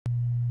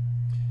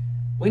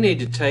we need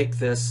to take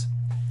this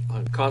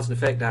cause and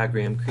effect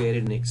diagram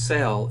created in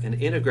Excel and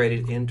integrate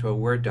it into a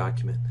Word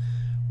document.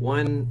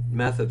 One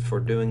method for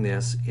doing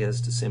this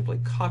is to simply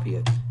copy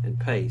it and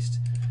paste.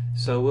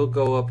 So we'll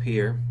go up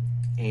here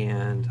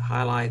and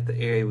highlight the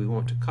area we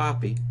want to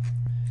copy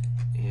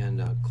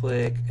and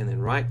click, and then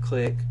right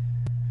click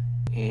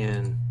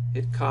and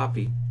hit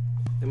copy.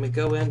 Then we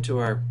go into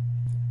our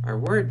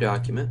Word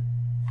document,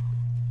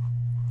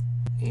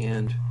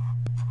 and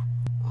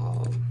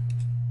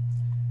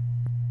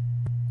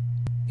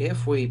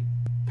if we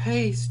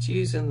paste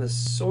using the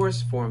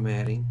source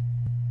formatting,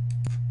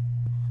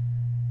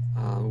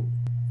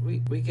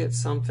 we get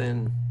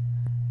something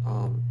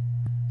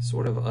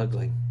sort of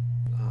ugly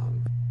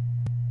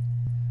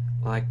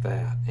like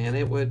that, and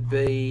it would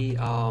be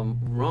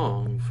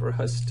wrong for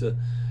us to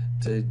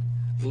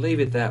leave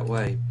it that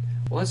way.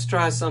 Well, let's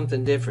try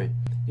something different.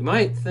 You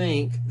might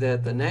think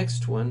that the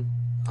next one,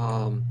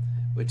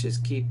 which is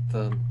keep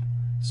the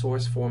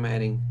source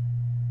formatting,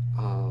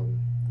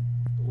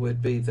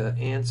 would be the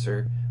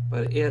answer,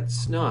 but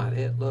it's not.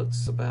 It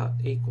looks about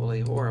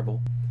equally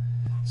horrible.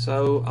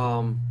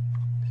 So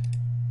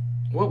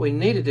what we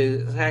need to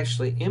do is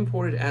actually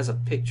import it as a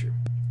picture.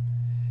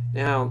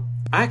 Now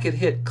I could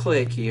hit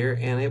click here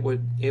and it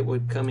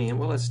would come in.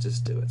 Well, let's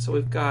just do it. So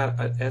we've got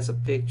as a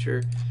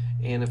picture,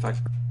 and if I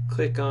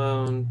click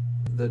on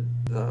the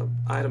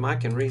item, I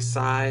can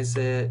resize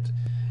it,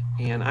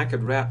 and I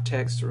could wrap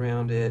text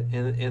around it,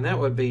 and that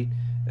would be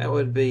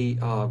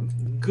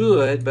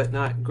good, but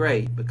not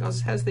great,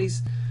 because it has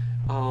these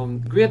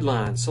grid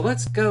lines. So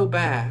let's go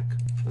back.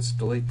 Let's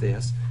delete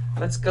this.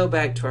 Let's go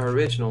back to our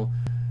original,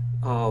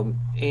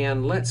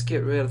 and let's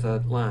get rid of the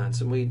lines.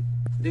 And we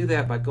do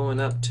that by going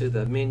up to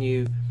the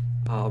menu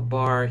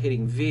bar,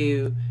 hitting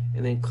View,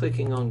 and then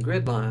clicking on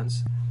Grid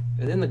Lines,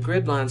 and then the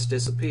grid lines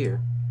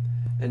disappear.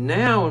 And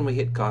now when we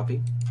hit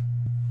copy,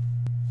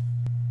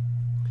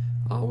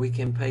 we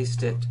can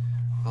paste it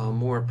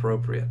more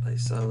appropriately.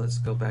 So let's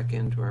go back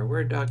into our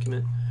Word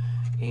document,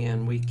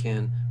 and we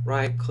can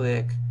right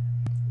click,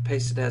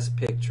 paste it as a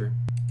picture,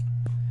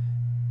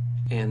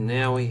 and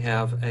now we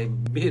have a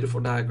beautiful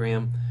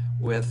diagram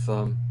with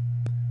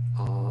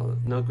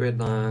no grid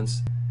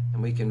lines,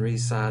 and we can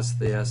resize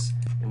this,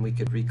 and we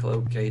could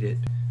relocate it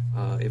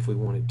if we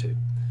wanted to.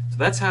 So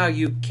that's how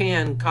you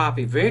can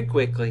copy very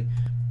quickly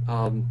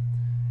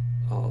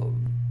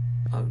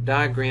a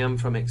diagram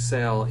from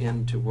Excel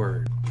into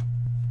Word.